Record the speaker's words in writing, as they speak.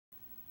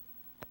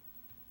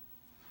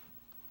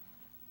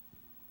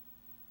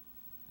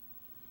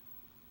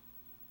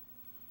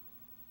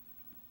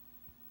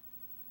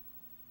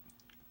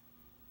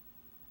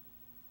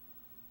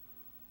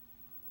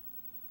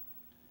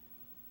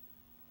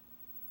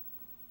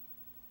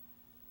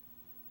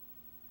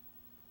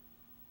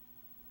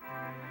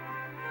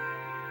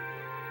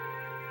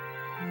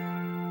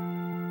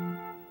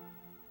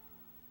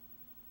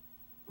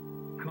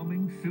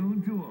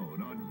soon to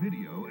own on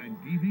video and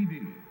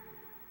DVD.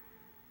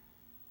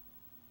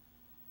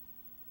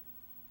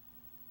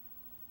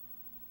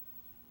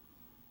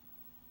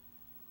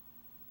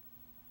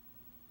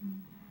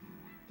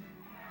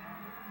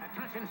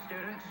 Attention,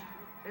 students.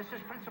 This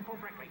is Principal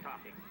Brickley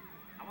talking.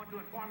 I want to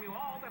inform you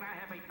all that I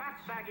have a fat,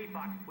 saggy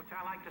butt, which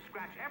I like to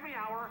scratch every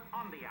hour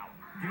on the hour.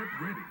 Get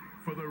ready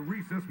for the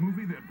recess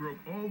movie that broke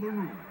all the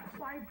rules.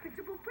 Why,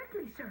 Principal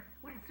Brickley, sir.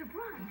 What a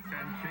surprise.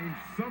 And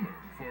changed summer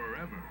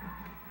forever.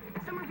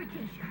 Summer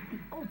vacation, the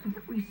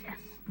ultimate recess.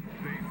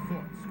 They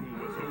thought school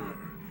was over,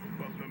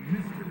 but the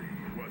mystery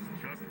was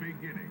just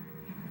beginning.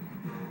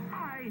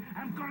 I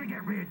am gonna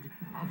get rid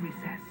of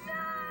recess.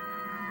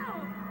 No!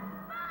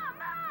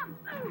 Mom!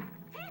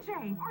 TJ,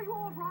 are you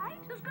all right?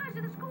 Those guys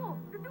in the school,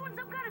 they're doing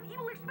some kind of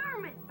evil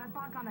experiment. That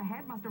bonk on the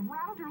head must have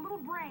rattled your little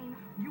brain.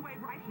 You wait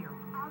right here.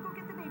 I'll go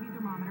get the baby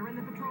thermometer and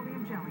the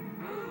petroleum jelly.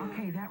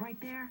 Okay, that right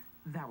there,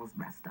 that was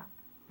messed up.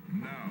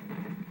 Now,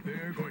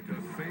 they're going to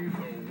save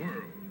the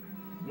world.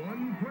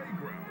 One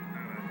playground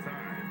at a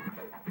time.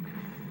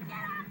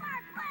 Get off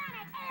our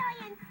planet,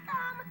 alien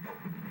scum!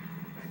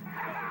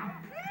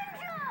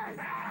 Ninjas!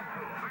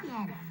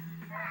 Get it.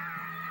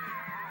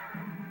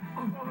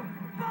 On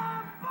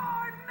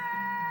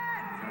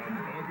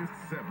August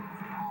 7th,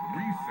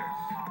 recess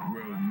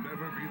will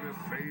never be the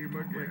same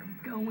again.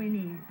 Going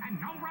in. And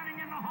no running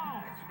in the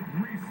halls.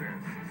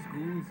 Recess,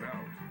 school's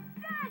out.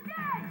 Dad!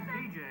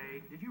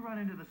 TJ, did you run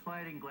into the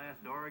sliding glass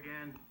door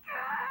again?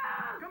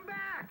 Come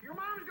back. Your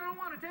mom's gonna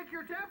want to take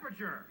your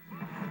temperature.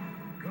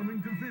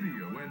 Coming to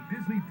video and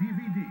Disney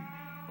DVD,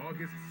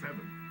 August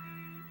 7th.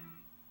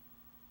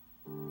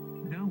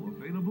 Now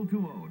available to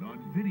own on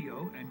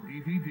video and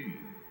DVD.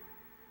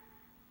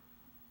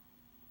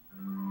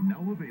 Now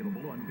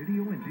available on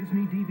video and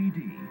Disney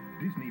DVD,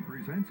 Disney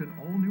presents an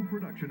all-new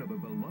production of a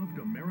beloved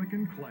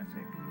American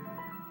classic.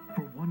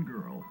 For one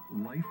girl,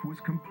 life was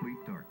complete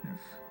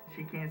darkness.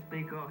 She can't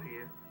speak or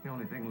hear. The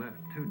only thing left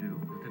to do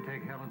is to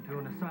take Helen to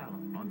an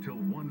asylum. Until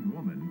one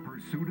woman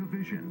pursued a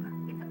vision.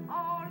 It's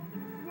all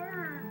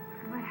words.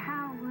 But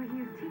how will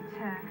you teach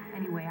her?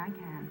 Any way I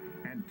can.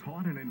 And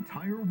taught an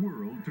entire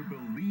world to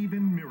believe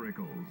in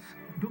miracles.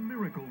 The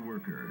Miracle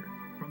Worker.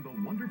 From the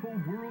wonderful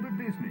world of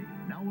Disney.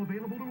 Now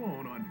available to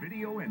own on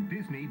video and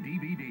Disney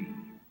DVD.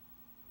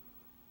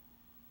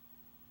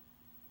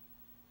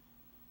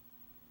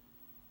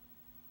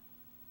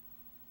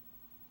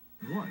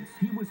 Once,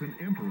 he was an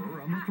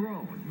emperor on the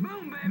throne.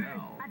 Boom, baby!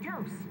 Now, A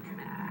toast.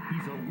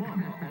 he's a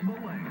llama on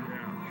the land.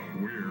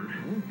 Yeah, weird.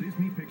 Walt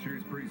Disney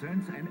Pictures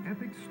presents an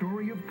epic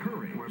story of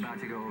courage. We're about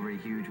to go over a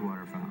huge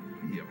water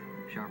fountain. Yep,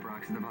 Sharp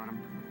rocks at the bottom.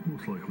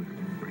 most likely.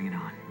 Bring it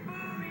on.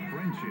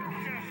 Friendship.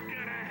 Just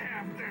gonna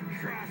have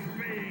to trust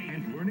me.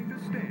 And learning to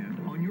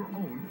stand on your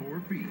own 4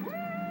 feet. Woo,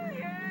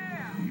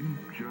 yeah! You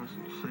just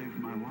saved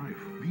my life.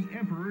 The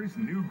Emperor's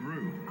New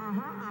Groove.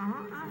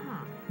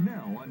 Uh-huh.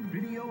 Now on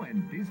video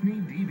and Disney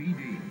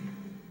DVD.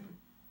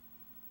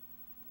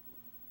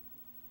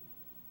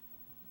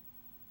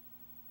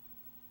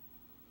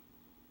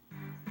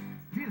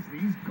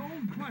 Disney's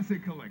Gold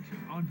Classic Collection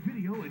on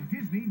video and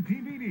Disney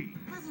DVD.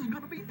 This is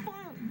gonna be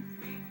fun.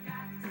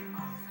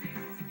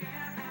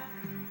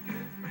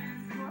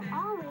 We'll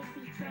always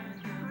be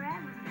friends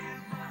forever.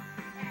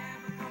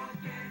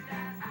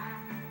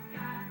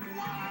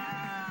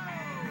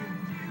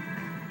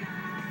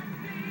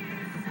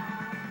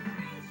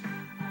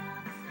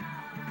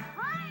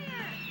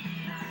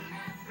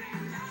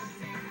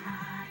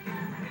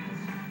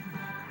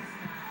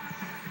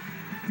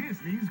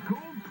 Disney's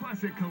Gold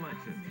Classic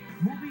Collection.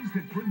 Movies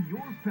that bring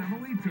your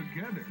family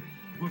together.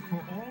 Look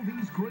for all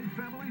these great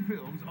family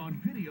films on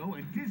video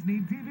and Disney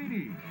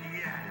DVD.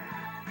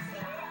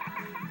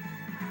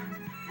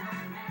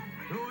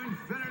 To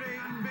infinity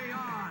and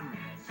beyond.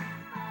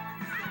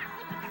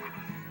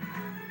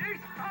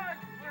 It's time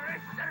for a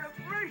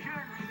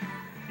celebration.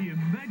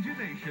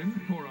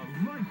 Imagination for a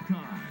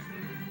lifetime.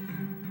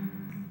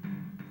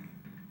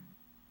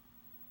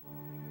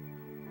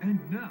 And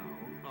now,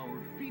 our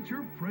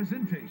feature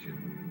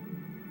presentation.